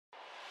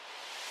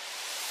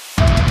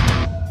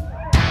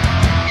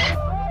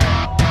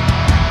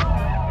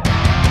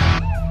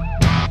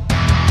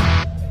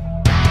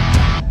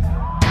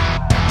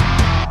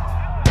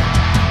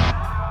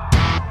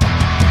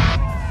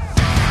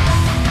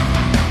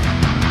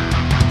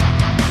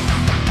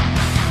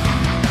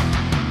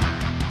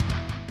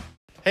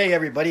Hey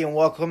everybody, and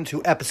welcome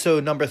to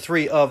episode number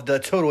 3 of the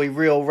Totally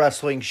Real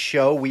Wrestling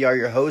Show. We are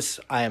your hosts.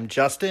 I am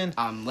Justin.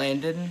 I'm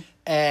Landon.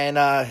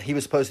 And he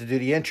was supposed to do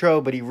the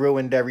intro, but he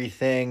ruined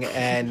everything,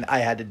 and I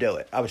had to do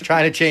it. I was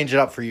trying to change it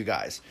up for you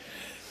guys.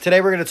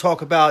 Today we're going to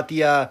talk about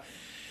the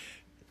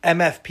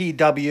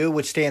MFPW,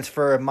 which stands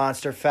for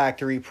Monster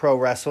Factory Pro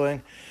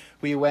Wrestling.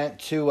 We went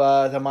to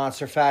the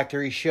Monster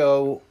Factory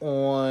show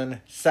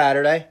on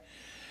Saturday,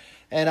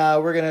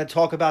 and we're going to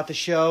talk about the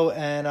show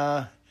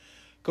and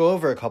go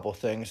over a couple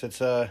things. It's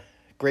a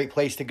great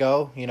place to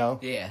go, you know.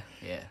 Yeah.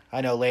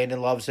 I know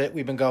Landon loves it.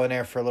 We've been going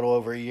there for a little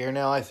over a year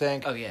now, I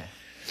think. Oh, yeah.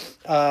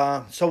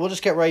 So we'll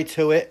just get right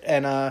to it,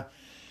 and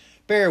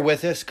bear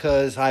with us,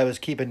 because I was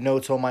keeping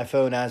notes on my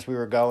phone as we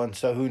were going,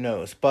 so who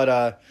knows.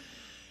 But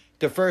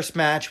the first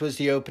match was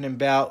the opening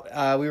bout.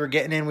 We were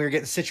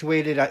getting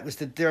situated. It was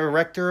the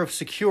director of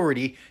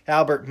security,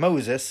 Albert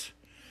Moses,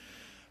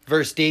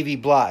 versus Davey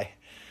Bly.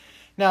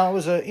 Now, it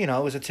was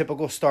a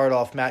typical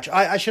start-off match.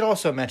 I should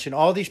also mention,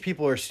 all these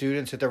people are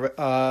students at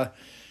the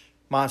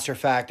Monster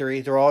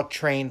Factory. They're all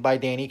trained by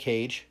Danny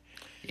Cage.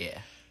 Yeah.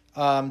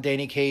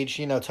 Danny Cage,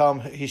 tell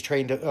him he's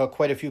trained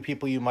quite a few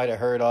people you might have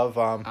heard of.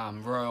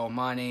 Royal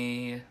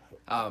Money.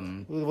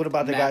 What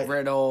about the Matt guy?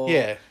 Riddle.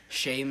 Yeah.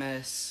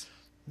 Sheamus.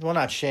 Well,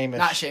 not Sheamus.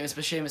 Not Sheamus,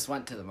 but Sheamus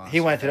went to the Monster Factory.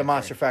 He went to the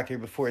Monster Factory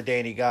before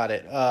Danny got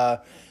it.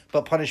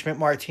 But Punishment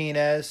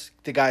Martinez,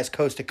 the guy's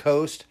coast to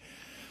coast.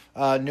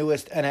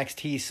 Newest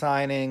NXT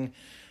signing,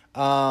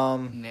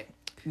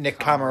 Nick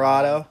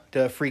Camarado,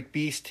 the Freak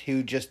Beast,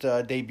 who just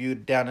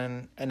debuted down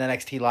in an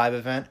NXT live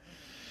event.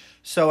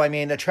 So, I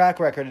mean, the track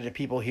record of the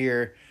people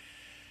here,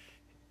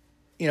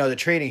 the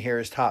training here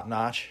is top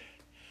notch.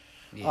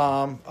 Yeah.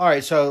 All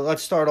right, so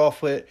let's start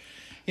off with,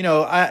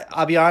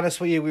 I'll be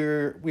honest with you,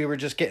 we were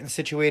just getting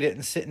situated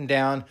and sitting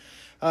down.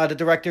 The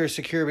director of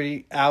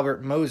security,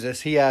 Albert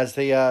Moses, he has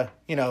the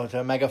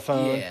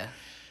megaphone. Yeah.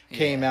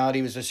 Came out.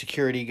 He was a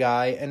security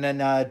guy, and then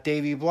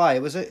Davey Bly.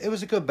 It was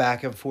a good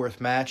back and forth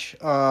match.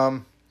 It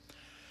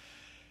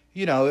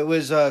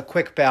was a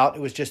quick bout.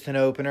 It was just an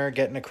opener,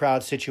 getting the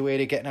crowd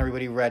situated, getting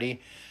everybody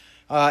ready.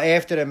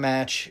 After the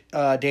match,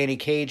 Danny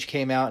Cage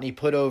came out and he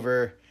put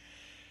over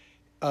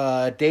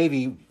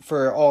Davey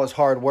for all his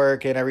hard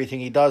work and everything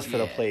he does for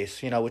the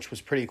place. Which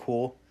was pretty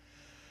cool.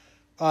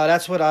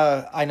 That's what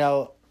I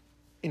know.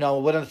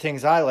 One of the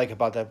things I like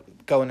about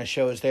going to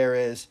shows there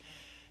is,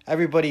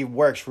 everybody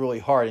works really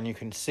hard, and you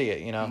can see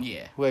it.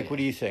 Yeah. What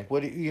do you think?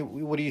 What do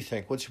you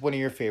think? What's one of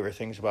your favorite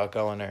things about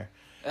going there?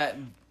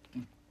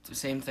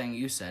 Same thing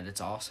you said.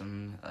 It's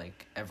awesome.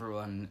 Like,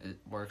 everyone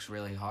works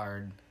really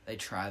hard. They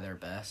try their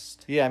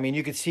best. Yeah, I mean,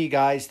 you could see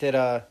guys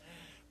that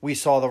we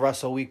saw the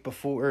Wrestle Week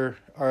before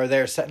are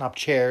there setting up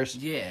chairs.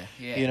 Yeah.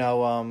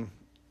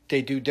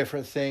 They do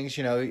different things.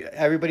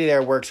 Everybody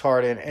there works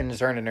hard and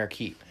is earning their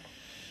keep.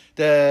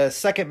 The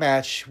second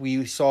match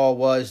we saw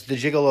was the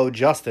Gigolo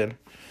Justin,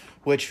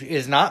 which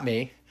is not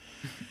me,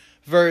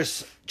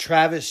 versus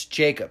Travis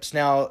Jacobs.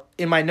 Now,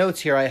 in my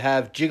notes here, I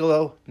have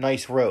Gigolo,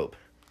 nice robe.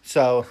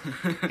 So,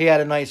 he had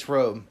a nice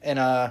robe. And,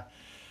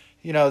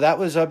 that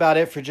was about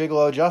it for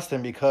Gigolo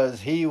Justin,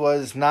 because he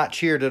was not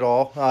cheered at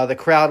all. The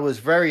crowd was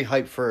very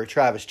hyped for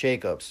Travis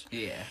Jacobs.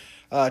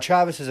 Yeah.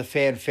 Travis is a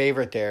fan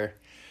favorite there.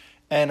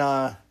 And,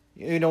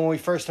 when we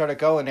first started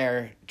going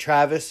there,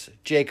 Travis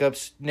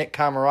Jacobs, Nick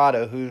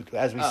Camarado, who,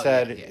 as we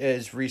said,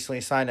 is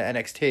recently signed to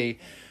NXT,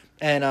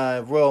 and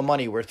Royal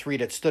Money were 3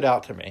 that stood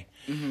out to me.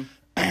 Mm-hmm.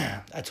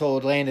 I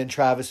told Landon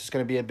Travis is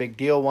going to be a big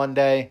deal one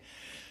day.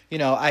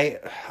 I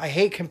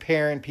hate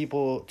comparing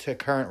people to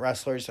current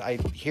wrestlers. I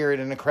hear it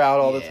in the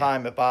crowd all the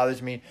time. It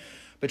bothers me.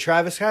 But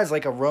Travis has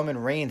like a Roman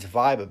Reigns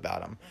vibe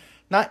about him.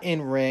 Not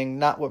in ring,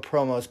 not with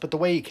promos, but the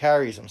way he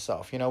carries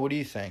himself. What do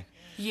you think?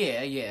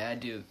 Yeah, I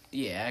do.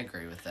 Yeah, I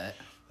agree with that.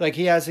 Like,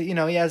 he has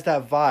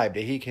that vibe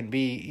that he can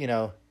be,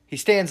 he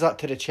stands up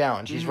to the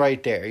challenge. He's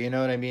right there. You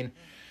know what I mean?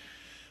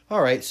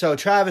 All right, so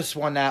Travis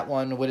won that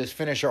one with his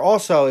finisher.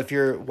 Also, if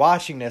you're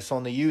watching this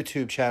on the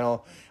YouTube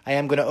channel, I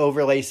am going to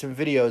overlay some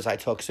videos I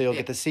took, so you'll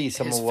get to see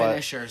some of what. His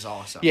finisher is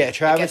awesome. Yeah,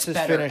 Travis's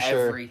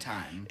finisher every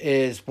time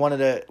is one of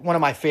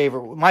my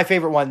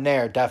favorite one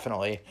there,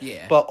 definitely.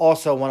 Yeah. But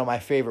also one of my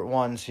favorite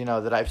ones,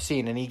 that I've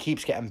seen, and he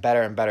keeps getting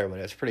better and better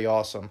with it. It's pretty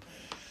awesome.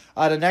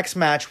 The next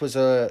match was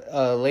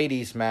a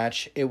ladies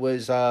match. It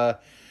was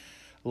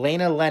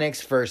Lana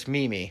Lennox versus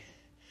Mimi.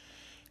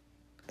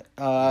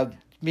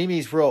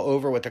 Mimi's real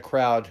over with the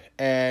crowd,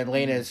 and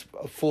Lena's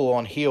full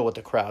on heel with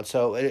the crowd.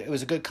 So it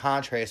was a good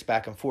contrast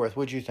back and forth.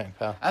 What'd you think,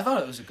 pal? I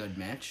thought it was a good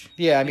match.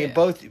 Yeah, I mean,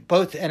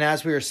 both, and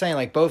as we were saying,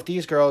 like, both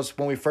these girls,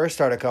 when we first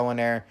started going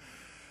there,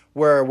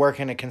 were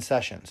working at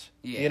concessions.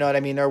 Yeah. You know what I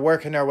mean? They're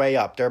working their way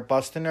up. They're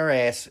busting their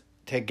ass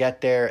to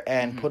get there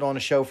and put on a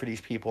show for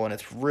these people, and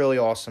it's really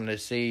awesome to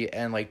see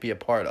and, like, be a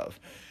part of.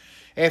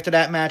 After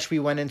that match, we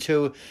went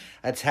into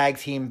a tag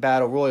team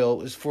battle royal.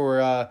 It was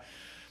for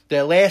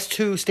the last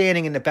 2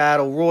 standing in the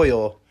battle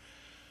royal.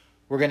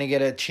 We're going to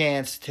get a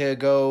chance to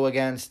go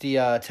against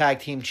the tag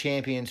team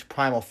champions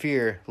Primal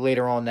Fear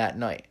later on that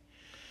night.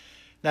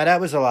 Now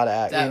that was a lot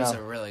of That was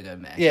a really good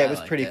match. Yeah, it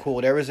was pretty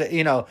cool. There was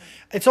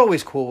it's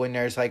always cool when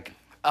there's like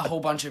a whole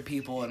bunch of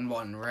people in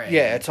one ring.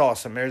 Yeah, it's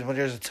awesome.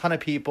 There's a ton of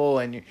people,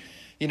 and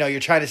you're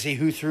trying to see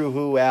who threw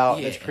who out.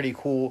 Yeah. It's pretty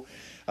cool.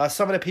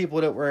 Some of the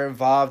people that were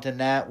involved in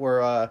that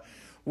were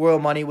Royal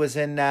Money was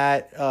in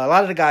that. A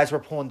lot of the guys were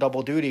pulling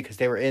double duty because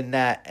they were in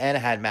that and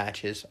had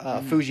matches.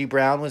 Fuji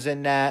Brown was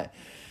in that.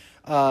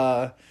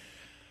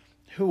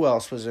 Who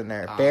else was in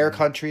there? Bear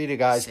Country, the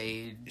guys.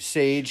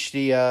 Sage,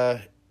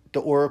 the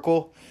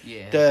Oracle.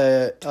 Yeah.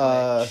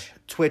 The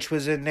Twitch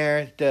was in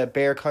there. The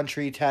Bear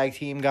Country tag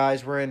team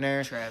guys were in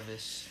there.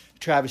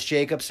 Travis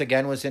Jacobs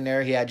again was in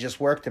there. He had just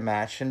worked a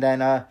match, and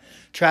then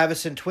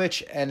Travis and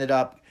Twitch ended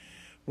up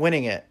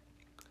winning it,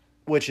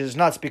 which is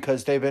nuts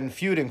because they've been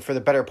feuding for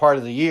the better part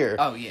of the year.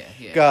 Oh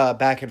yeah.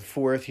 Back and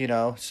forth,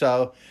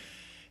 So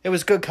it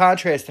was good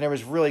contrast, and there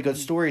was really good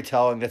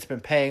storytelling that's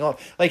been paying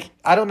off. Like,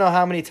 I don't know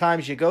how many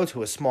times you go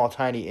to a small,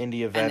 tiny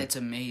indie event. And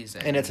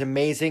it's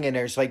amazing. And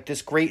there's, like,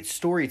 this great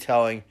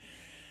storytelling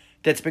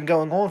that's been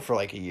going on for,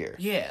 like, a year.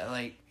 Yeah,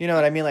 like... You know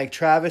what I mean? Like,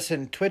 Travis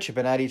and Twitch have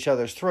been at each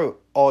other's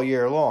throat all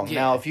year long.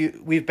 Yeah. Now,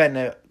 we've been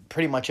to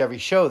pretty much every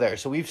show there,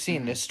 so we've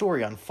seen this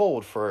story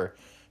unfold for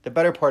the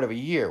better part of a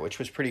year, which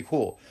was pretty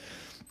cool.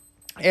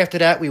 After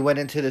that, we went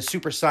into the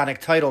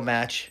Supersonic title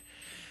match.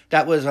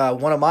 That was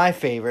one of my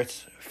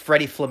favorites,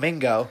 Freddie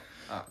Flamingo.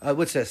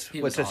 What's this?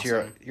 What's this?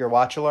 Awesome. Your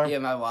watch alarm? Yeah,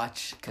 my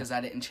watch, because I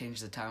didn't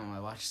change the time on my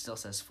watch. It still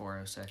says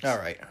 4:06. All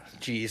right.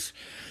 Jeez.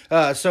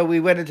 So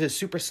we went into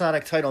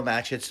Supersonic title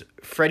match. It's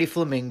Freddie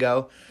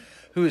Flamingo,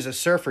 who is a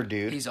surfer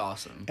dude. He's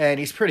awesome. And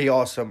he's pretty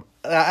awesome.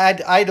 I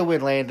had to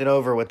win Landon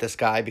over with this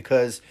guy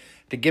because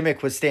the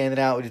gimmick was standing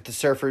out with the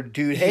surfer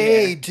dude.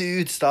 Hey,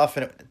 dude, stuff.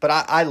 But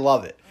I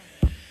love it.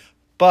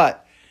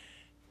 But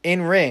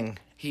in ring...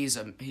 He's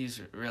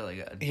really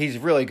good. He's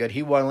really good.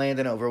 He won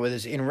Landon over with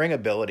his in-ring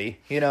ability.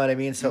 You know what I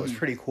mean? So it was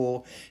pretty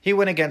cool. He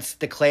went against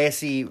the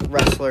classy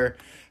wrestler,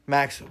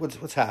 Max...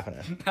 What's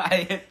happening?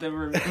 I hit the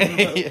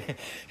remote.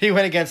 He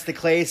went against the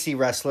classy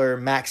wrestler,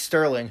 Max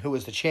Sterling, who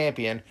was the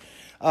champion.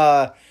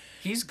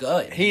 He's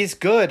good. He's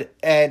good.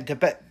 And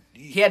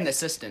he had an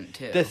assistant,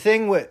 too. The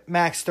thing with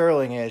Max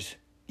Sterling is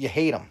you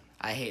hate him.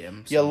 I hate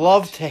him so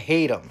love much. To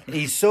hate him.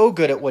 He's so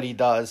good at what he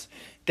does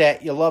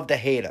that you love to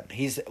hate him.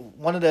 He's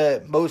one of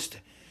the most...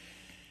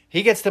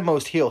 He gets the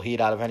most heel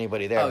heat out of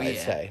anybody there, I'd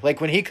say. Like,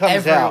 when he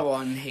comes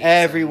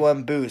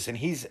everyone boos. And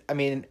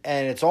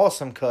and it's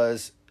awesome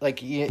because, like,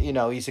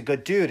 he's a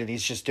good dude and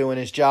he's just doing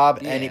his job.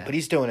 Yeah. But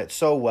he's doing it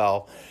so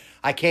well.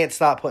 I can't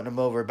stop putting him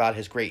over about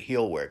his great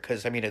heel work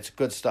because, it's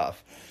good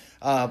stuff.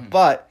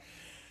 But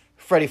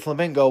Freddie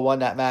Flamingo won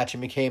that match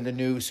and became the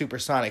new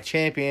Supersonic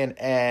champion,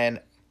 and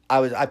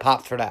I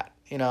popped for that,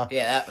 Yeah,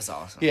 that was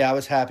awesome. Yeah, I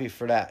was happy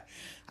for that.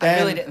 I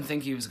really didn't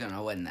think he was going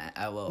to win that.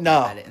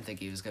 I didn't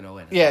think he was going to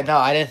win it. Yeah, no,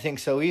 I didn't think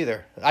so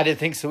either. I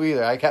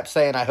kept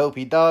saying I hope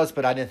he does,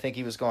 but I didn't think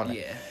he was going to.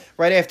 Yeah.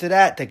 Right after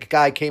that, the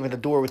guy came in the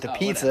door with the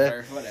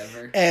pizza.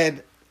 Whatever.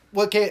 And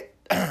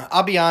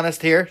I'll be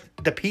honest here,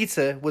 the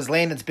pizza was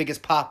Landon's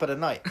biggest pop of the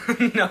night.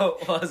 No,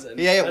 it wasn't.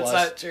 Yeah, it was.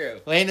 That's not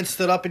true. Landon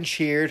stood up and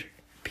cheered.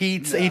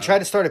 Pizza. No. He tried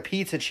to start a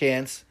pizza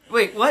chance.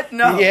 Wait, what?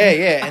 No.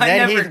 Yeah. And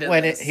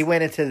then he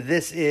went into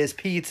 "This is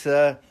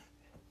pizza.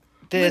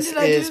 This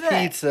is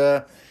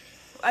pizza."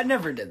 I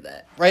never did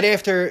that. Right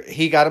after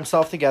he got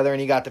himself together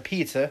and he got the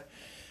pizza,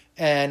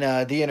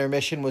 and the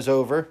intermission was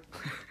over,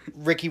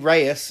 Ricky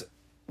Reyes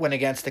went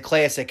against the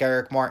classic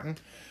Eric Martin,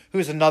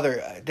 who's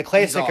another... The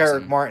classic awesome.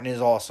 Eric Martin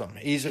is awesome.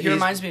 He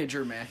reminds me of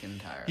Drew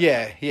McIntyre.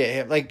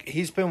 Yeah. Like,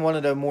 he's been one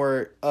of the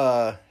more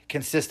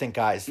consistent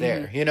guys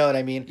there. Mm-hmm. You know what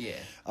I mean?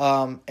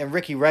 Yeah. And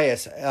Ricky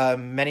Reyes,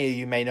 many of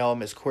you may know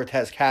him as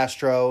Cortez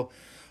Castro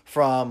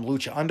from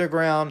Lucha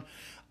Underground.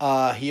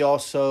 He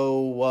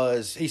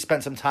also he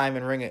spent some time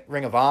in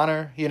Ring of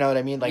Honor, you know what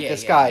I mean? Like,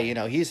 this guy,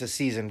 he's a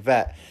seasoned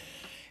vet.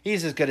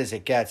 He's as good as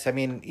it gets.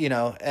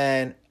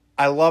 And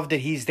I love that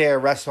he's there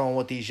wrestling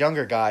with these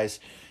younger guys,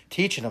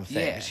 teaching them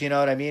things, you know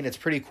what I mean? It's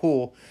pretty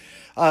cool.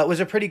 It was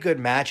a pretty good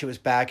match. It was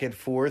back and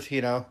forth,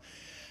 it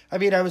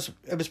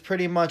was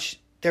pretty much,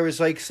 there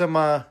was like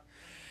some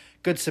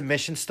good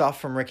submission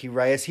stuff from Ricky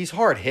Reyes. He's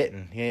hard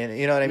hitting,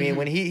 you know what I mean? Mm-hmm.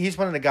 When he's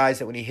one of the guys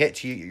that when he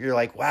hits you, you're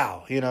like,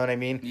 wow, you know what I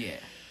mean? Yeah.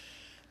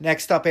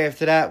 Next up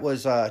after that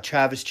was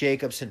Travis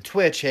Jacobs and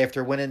Twitch.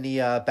 After winning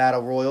the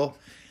Battle Royal,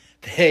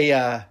 they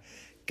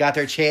got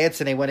their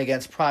chance and they went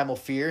against Primal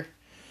Fear.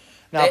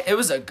 Now, it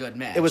was a good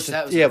match. It was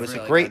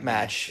a great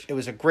match. It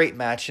was a great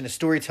match, and the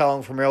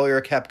storytelling from earlier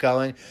kept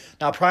going.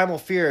 Now, Primal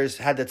Fear has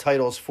had the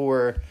titles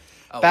for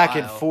back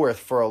and forth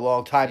for a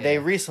long time. Yeah. They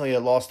recently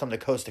lost them to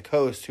Coast,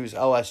 who's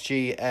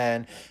LSG,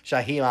 and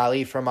Shaheem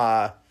Ali from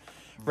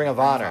Ring of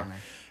Honor.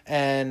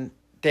 And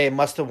they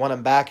must have won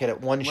him back at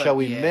one show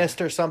we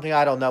missed or something.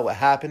 I don't know what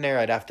happened there.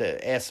 I'd have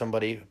to ask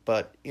somebody,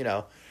 but,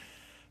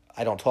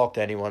 I don't talk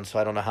to anyone, so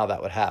I don't know how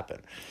that would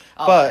happen.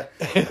 But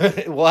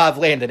we'll have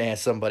Landon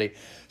ask somebody.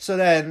 So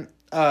then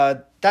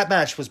that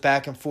match was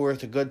back and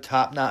forth, a good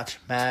top-notch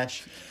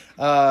match.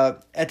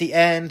 At the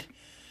end,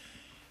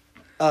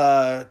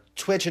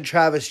 Twitch and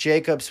Travis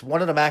Jacobs,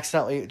 one of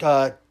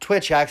them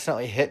Twitch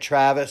accidentally hit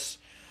Travis.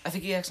 I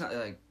think he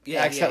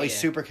accidentally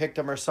super kicked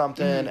him or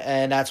something,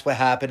 and that's what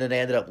happened, and they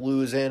ended up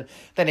losing.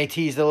 Then they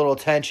teased a little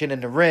tension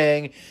in the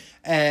ring,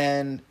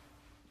 and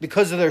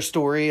because of their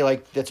story,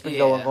 like, that's been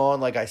going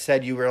on, like I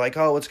said, you were like,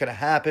 oh, what's going to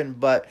happen?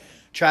 But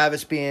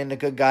Travis, being the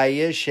good guy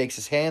he is, shakes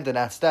his hand, and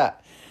that's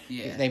that.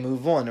 Yeah. They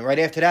move on. And right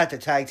after that, the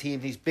tag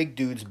team, these big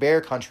dudes,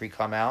 Bear Country,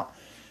 come out.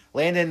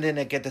 Landon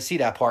didn't get to see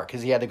that part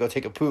because he had to go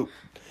take a poop.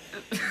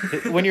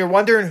 When you're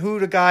wondering who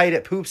the guy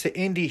that poops at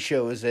indie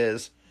shows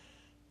is,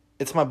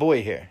 it's my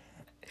boy here.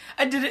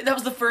 I did it. That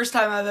was the first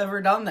time I've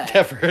ever done that.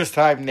 The first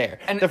time there.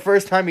 And the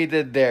first time he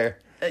did there.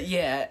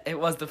 Yeah, it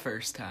was the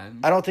first time.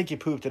 I don't think you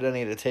pooped at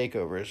any of the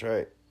takeovers,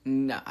 right?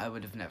 No, I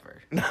would have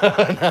never. No.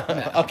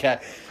 Okay.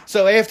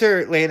 So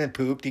after Landon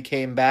pooped, he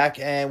came back,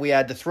 and we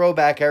had the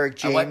throwback Eric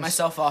James. I wiped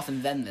myself off,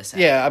 and then this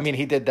happened. Yeah, I mean,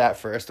 he did that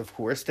first, of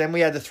course. Then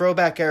we had the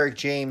throwback Eric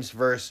James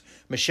versus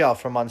Michelle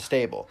from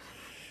Unstable.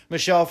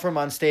 Michelle from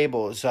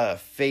Unstable's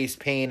face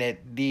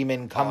painted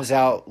demon comes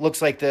out,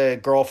 looks like the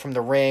girl from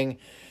The Ring.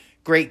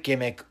 Great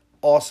gimmick,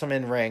 awesome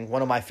in ring.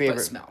 One of my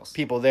favorite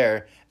people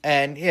there.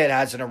 And yeah, it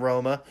has an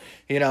aroma,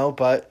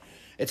 but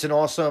it's an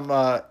awesome,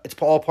 it's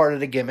all part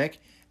of the gimmick,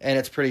 and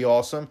it's pretty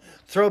awesome.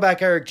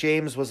 Throwback Eric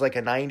James was like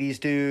a 90s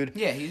dude.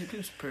 Yeah, he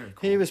was pretty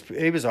cool.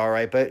 He was all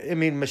right, but I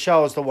mean,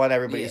 Michelle is the one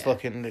everybody's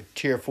looking to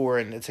cheer for,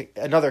 and it's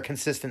another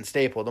consistent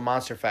staple, the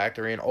Monster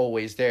Factory, and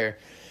always there.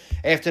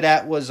 After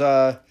that was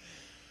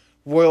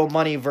Royal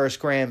Money versus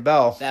Graham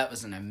Bell. That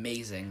was an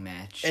amazing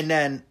match. And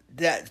then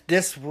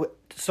this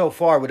so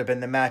far would have been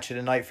the match of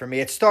the night for me.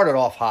 It started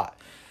off hot.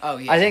 Oh,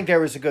 yeah. I think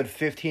there was a good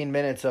 15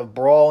 minutes of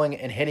brawling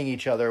and hitting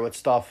each other with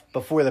stuff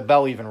before the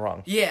bell even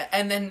rung. Yeah,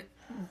 and then,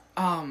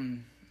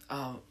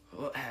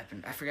 what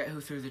happened? I forget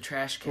who threw the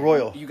trash can.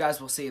 Royal. You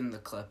guys will see in the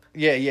clip.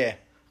 Yeah.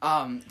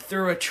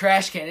 Threw a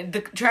trash can.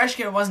 The trash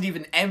can wasn't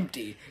even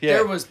empty. Yeah.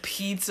 There was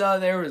pizza,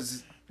 there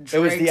was drinks, it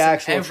was the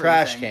actual everything.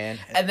 trash can.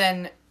 And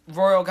then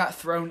Royal got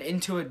thrown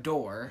into a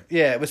door.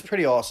 Yeah, it was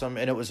pretty awesome,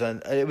 and it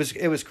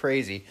was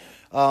crazy.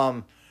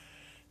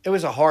 It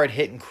was a hard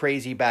hitting,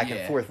 crazy back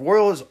and forth.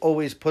 Royal has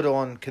always put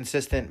on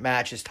consistent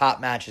matches,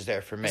 top matches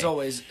there for me.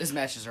 His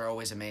matches are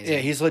always amazing. Yeah,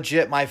 he's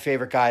legit my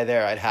favorite guy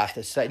there, I'd have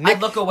to say. I'd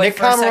look away Nick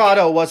for a second.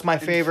 Camarado was my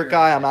favorite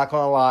guy, I'm not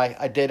going to lie.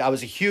 I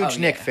was a huge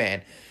Nick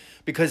fan.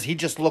 Because he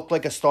just looked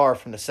like a star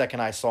from the second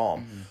I saw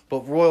him. Mm-hmm.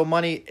 But Royal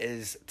Money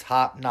is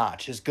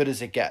top-notch, as good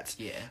as it gets.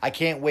 Yeah. I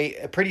can't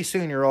wait. Pretty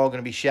soon you're all going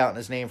to be shouting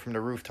his name from the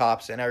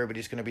rooftops, and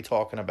everybody's going to be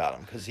talking about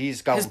him, because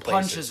he's going places. His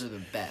punches are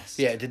the best.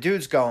 Yeah, the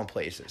dude's going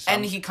places.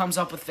 And he comes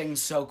up with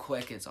things so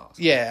quick, it's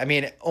awesome. Yeah, I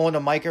mean, on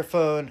the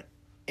microphone,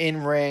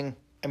 in ring,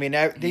 I mean,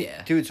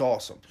 dude's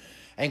awesome.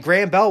 And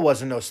Graham Bell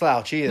wasn't no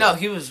slouch either. No,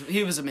 he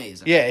was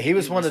amazing. Yeah, he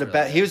was one of the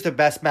best. He was the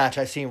best match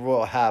I've seen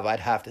Royal have,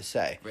 I'd have to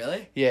say.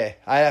 Really? Yeah,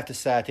 I'd have to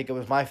say. I think it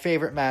was my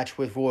favorite match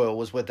with Royal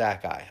was with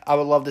that guy. I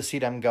would love to see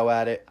them go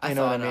at it. You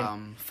know what I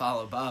mean?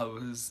 Follow Bob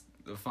was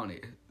the funny.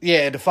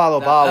 Yeah, the Follow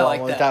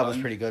Bob one was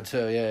pretty good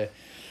too, yeah.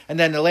 And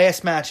then the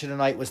last match of the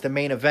night was the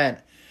main event.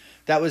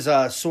 That was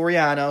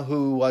Soriano,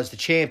 who was the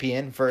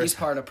champion. He's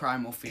part of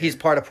Primal Fear. He's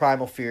part of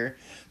Primal Fear.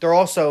 They're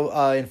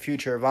also in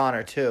Future of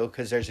Honor, too,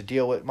 because there's a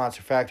deal with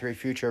Monster Factory,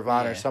 Future of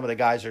Honor. Yeah. Some of the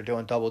guys are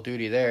doing double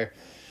duty there.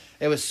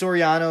 It was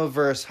Soriano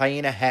versus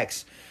Hyena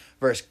Hex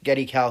versus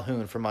Getty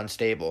Calhoun from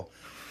Unstable.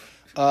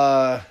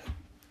 I'll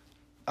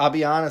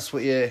be honest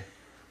with you.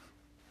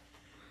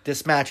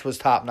 This match was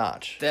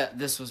top-notch.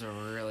 This was a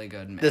really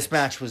good match. This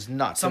match was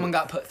nuts. Someone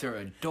got put through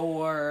a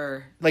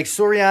door. Like,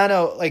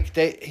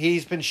 Soriano,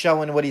 he's been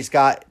showing what he's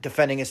got,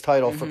 defending his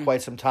title for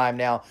quite some time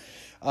now.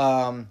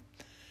 I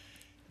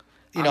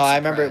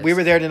remember we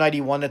were there the night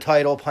he won the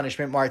title.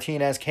 Punishment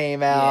Martinez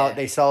came out. Yeah.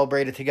 They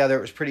celebrated together.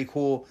 It was pretty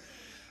cool.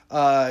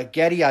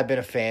 Getty, I've been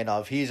a fan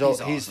of. He's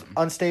awesome.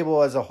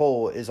 Unstable as a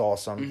whole is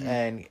awesome.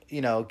 And,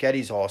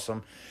 Getty's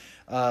awesome.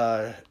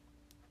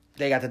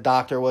 They got the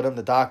Doctor with him.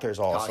 The Doctor's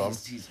awesome.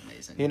 He's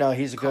amazing.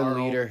 He's a good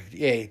leader.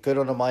 Yeah, good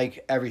on the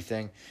mic,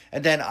 everything.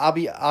 And then I'll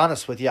be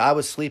honest with you, I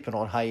was sleeping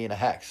on Hyena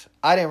Hex.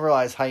 I didn't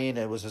realize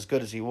Hyena was as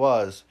good as he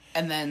was.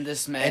 And then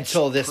this match.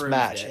 Until this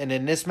match. And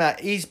in this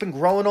match, he's been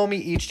growing on me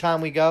each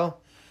time we go.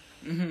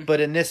 Mm-hmm. But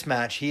in this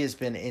match, he has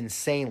been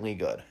insanely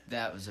good.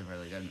 That was a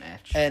really good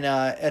match. And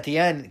at the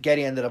end,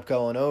 Getty ended up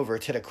going over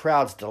to the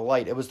crowd's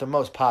delight. It was the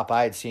most pop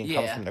I had seen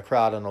come from the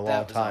crowd in a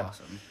long time.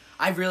 Awesome.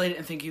 I really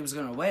didn't think he was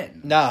going to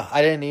win. No,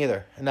 I didn't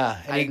either. No,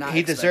 and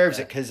he deserves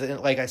it because,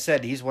 like I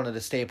said, he's one of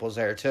the staples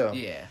there too.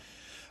 Yeah.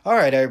 All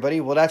right,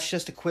 everybody. Well, that's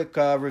just a quick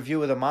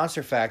review of the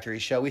Monster Factory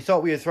show. We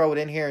thought we would throw it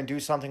in here and do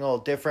something a little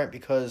different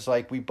because,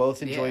 we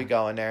both enjoy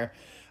going there.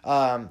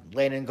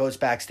 Landon goes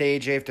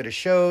backstage after the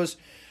shows,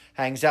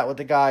 hangs out with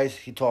the guys.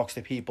 He talks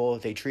to people.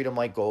 They treat him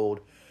like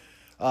gold.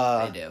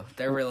 They do.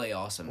 They're really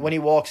awesome. When he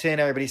walks in,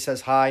 everybody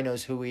says hi,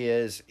 knows who he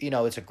is.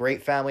 It's a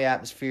great family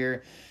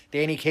atmosphere.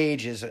 Danny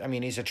Cage he's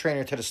a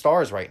trainer to the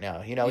stars right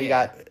now. You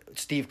got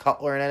Steve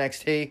Cutler in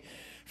NXT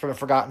from the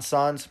Forgotten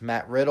Sons,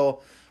 Matt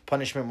Riddle,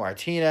 Punishment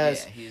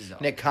Martinez, Yeah, he's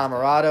Nick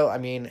Camarado. I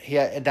mean,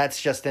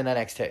 that's just in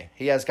NXT.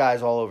 He has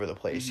guys all over the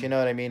place. You know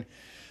what I mean?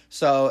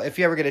 So if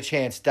you ever get a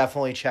chance,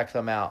 definitely check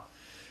them out.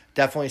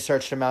 Definitely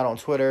search them out on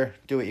Twitter.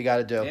 Do what you got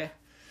to do. Yeah.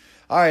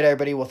 All right,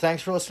 everybody. Well,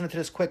 thanks for listening to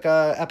this quick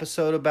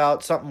episode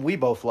about something we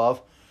both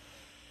love.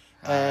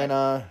 And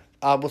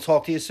we'll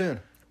talk to you soon.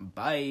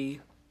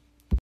 Bye.